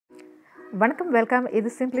வணக்கம் வெல்கம் இது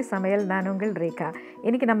சிம்பிளி சமையல் நான் உங்கள் ரேகா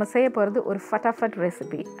இன்றைக்கி நம்ம செய்ய போகிறது ஒரு ஃபட்டாஃபட்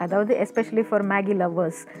ரெசிபி அதாவது especially for Maggi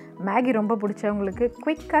lovers Maggi ரொம்ப பிடிச்சவங்களுக்கு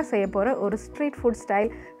குயிக்காக செய்ய போகிற ஒரு street food style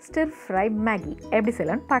stir fry Maggi எப்படி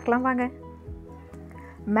செய்யலான்னு பார்க்கலாம் வாங்க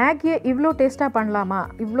மேகியை இவ்வளோ டேஸ்ட்டாக பண்ணலாமா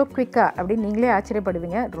இவ்வளோ குயிக்காக அப்படின்னு நீங்களே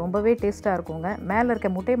ஆச்சரியப்படுவீங்க ரொம்பவே டேஸ்ட்டாக இருக்குங்க மேலே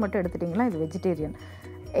இருக்க முட்டையை மட்டும் எடுத்துட்டிங்கன்னா இது வெஜிடேரியன்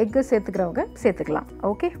எக்கு சேர்த்துக்கிறவங்க சேர்த்துக்கலாம்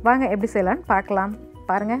ஓகே வாங்க எப்படி செய்யலான்னு பார்க்கலாம்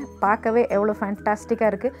பாருங்கள் பார்க்கவே எவ்வளோ ஃபேண்டாஸ்டிக்காக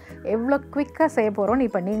இருக்குது எவ்வளோ குயிக்காக செய்ய போகிறோன்னு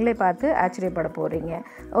இப்போ நீங்களே பார்த்து ஆச்சரியப்பட போகிறீங்க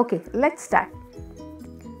ஓகே லெட்ஸ் ஸ்டார்ட்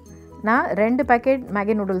நான் 2 பேக்கெட்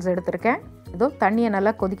மேகி நூடுல்ஸ் எடுத்திருக்கேன் இதோ தண்ணியை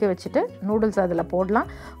நல்லா கொதிக்க வச்சுட்டு நூடுல்ஸ் அதில் போடலாம்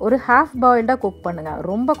ஒரு ஹாஃப் பாயில்டாக குக் பண்ணுங்கள்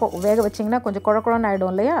ரொம்ப வேக வச்சிங்கன்னா கொஞ்சம் குழக்குழன்னு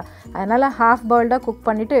ஆகிடும் இல்லையா அதனால் ஹாஃப் பாயில்டாக குக்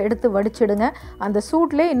பண்ணிவிட்டு எடுத்து வடிச்சிடுங்க அந்த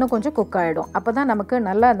சூட்லேயே இன்னும் கொஞ்சம் குக் ஆகிடும் அப்போ தான் நமக்கு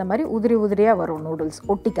நல்லா அந்த மாதிரி உதிரி உதிரியாக வரும் நூடுல்ஸ்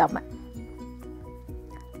ஒட்டிக்காமல்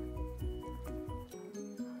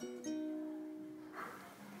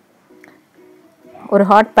ஒரு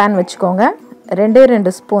ஹாட் பேன் வச்சுக்கோங்க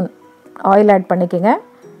 2 ஸ்பூன் ஆயில் ஆட் பண்ணிக்கோங்க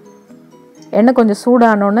எண்ணெய் கொஞ்சம்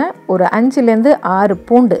சூடானோன்னு ஒரு 5லேருந்து 6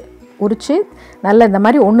 பூண்டு உரித்து நல்லா இந்த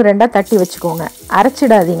மாதிரி 1-2 தட்டி வச்சுக்கோங்க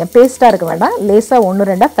அரைச்சிடாதீங்க பேஸ்ட்டாக இருக்க வேண்டாம் லேசாக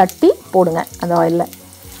 1-2 தட்டி போடுங்க அந்த ஆயிலில்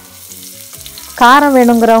காரம்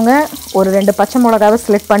வேணுங்கிறவங்க ஒரு 2 பச்சை மிளகாவை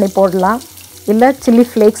ஸ்லிட் பண்ணி போடலாம் இல்லை சில்லி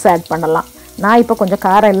ஃப்ளேக்ஸ் ஆட் பண்ணலாம் நான் இப்போ கொஞ்சம்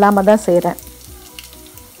காரம் இல்லாமல் தான் செய்கிறேன்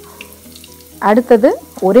அடுத்தது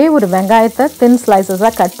ஒரே ஒரு வெங்காயத்தை தின் ஸ்லைசஸாக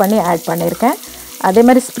கட் பண்ணி ஆட் பண்ணியிருக்கேன் அதே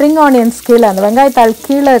மாதிரி ஸ்ப்ரிங் ஆனியன்ஸ் கீழே அந்த வெங்காயத்தாள்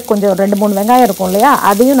கீழே கொஞ்சம் 2-3 வெங்காயம் இருக்கும் இல்லையா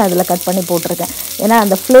அதையும் நான் இதில் கட் பண்ணி போட்டிருக்கேன் ஏன்னா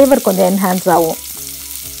அந்த ஃப்ளேவர் கொஞ்சம் என்ஹான்ஸ் ஆகும்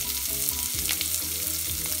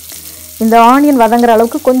இந்த ஆனியன் வதங்குற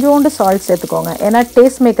அளவுக்கு கொஞ்சோண்டு சால்ட் சேர்த்துக்கோங்க ஏன்னா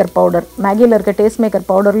டேஸ்ட் மேக்கர் பவுடர் மேகியில் இருக்க டேஸ்ட் மேக்கர்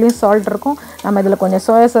பவுடர்லேயும் சால்ட் இருக்கும் நம்ம இதில் கொஞ்சம்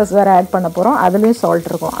சோயா சாஸ் வேறு ஆட் பண்ண போகிறோம் அதுலேயும்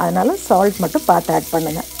சால்ட் இருக்கும் அதனால் சால்ட் மட்டும் பார்த்து ஆட்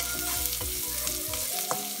பண்ணுங்கள்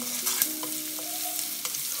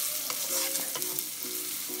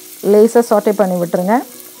லேசாக சாட்டே பண்ணி விட்டுருங்க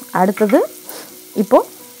அடுத்தது இப்போது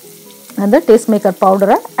அந்த டேஸ்ட் மேக்கர்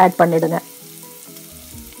பவுடரை ஆட் பண்ணிவிடுங்க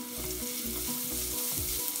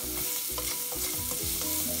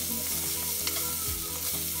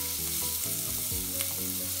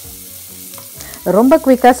ரொம்ப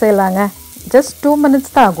குயிக்காக செய்யலாங்க ஜஸ்ட் 2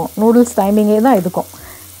 மினிட்ஸ் தான் ஆகும் நூடுல்ஸ் டைமிங்கே தான் இருக்கும்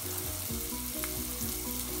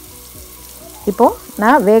இப்போது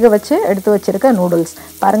நான் வேக வச்சு எடுத்து வச்சுருக்க நூடுல்ஸ்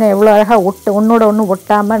பாருங்கள் எவ்வளோ அழகாக ஒன்றோட ஒன்று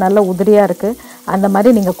ஒட்டாமல் நல்ல உதிரியாக இருக்குது அந்த மாதிரி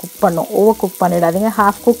நீங்கள் குக் பண்ணும் ஓவர் குக் பண்ணிடாதீங்க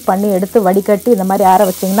ஹாஃப் குக் பண்ணி எடுத்து வடிகட்டி இந்த மாதிரி ஆற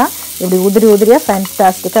வச்சிங்கன்னா இப்படி உதிரி உதிரியாக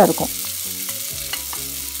ஃபேண்டாஸ்டிக்காக இருக்கும்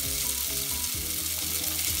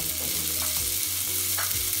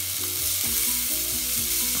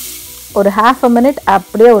ஒரு ½ மினிட்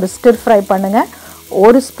அப்படியே ஒரு ஸ்டிர் ஃப்ரை பண்ணுங்கள்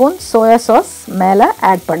 1 ஸ்பூன் சோயா சாஸ் மேலே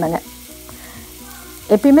ஆட் பண்ணுங்கள்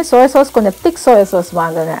எப்பயுமே சோயா சாஸ் கொஞ்சம் திக் சோயா சாஸ்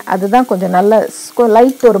வாங்குங்க அதுதான் கொஞ்சம் நல்ல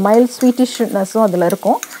லைட் ஒரு மைல்ட் ஸ்வீட்டிஷ்னஸும் அதில்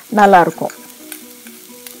இருக்கும் நல்லாயிருக்கும்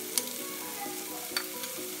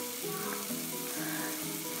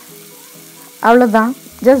அவ்வளோதான்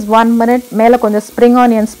ஜஸ்ட் 1 மினிட் மேலே கொஞ்சம் ஸ்ப்ரிங்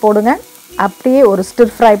ஆனியன்ஸ் போடுங்க அப்படியே ஒரு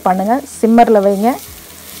ஸ்டிர் ஃப்ரை பண்ணுங்கள் சிம்மரில் வைங்க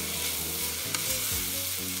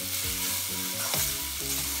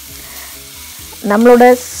நம்மளோட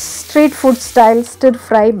street food style stir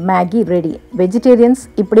fry Maggi ready vegetarians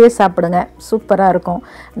இப்படியே சாப்பிடுங்க சூப்பராக இருக்கும்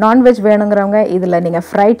நான்வெஜ் வேணுங்கிறவங்க இதில் நீங்கள்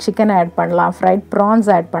ஃப்ரைட் சிக்கன் ஆட் பண்ணலாம் ஃப்ரைட் ப்ரான்ஸ்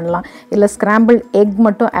ஆட் பண்ணலாம் இல்லை ஸ்க்ராம்பிள் எக்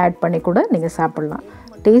மட்டும் ஆட் பண்ணி கூட நீங்கள் சாப்பிட்லாம்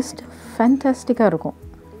டேஸ்ட் ஃபேண்டாஸ்டிக்காக இருக்கும்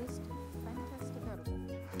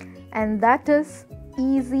and that is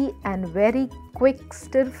easy and very quick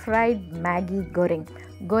stir fried Maggi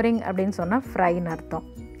கோரிங் அப்படின்னு சொன்னால் ஃப்ரைன்னு அர்த்தம்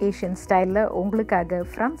ஏஷியன் ஸ்டைலில் உங்களுக்காக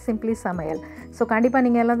ஃப்ரம் சிம்பிளி சமையல் ஸோ கண்டிப்பாக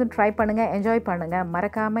நீங்கள் எல்லாத்தையும் ட்ரை பண்ணுங்கள் என்ஜாய் பண்ணுங்கள்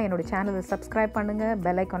மறக்காமல் என்னோடய சேனலை சப்ஸ்கிரைப் பண்ணுங்கள்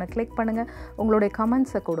பெல் ஐக்கானை கிளிக் பண்ணுங்கள் உங்களுடைய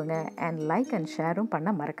கமெண்ட்ஸை கொடுங்க அண்ட் லைக் அண்ட் ஷேரும்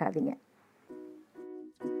பண்ண மறக்காதீங்க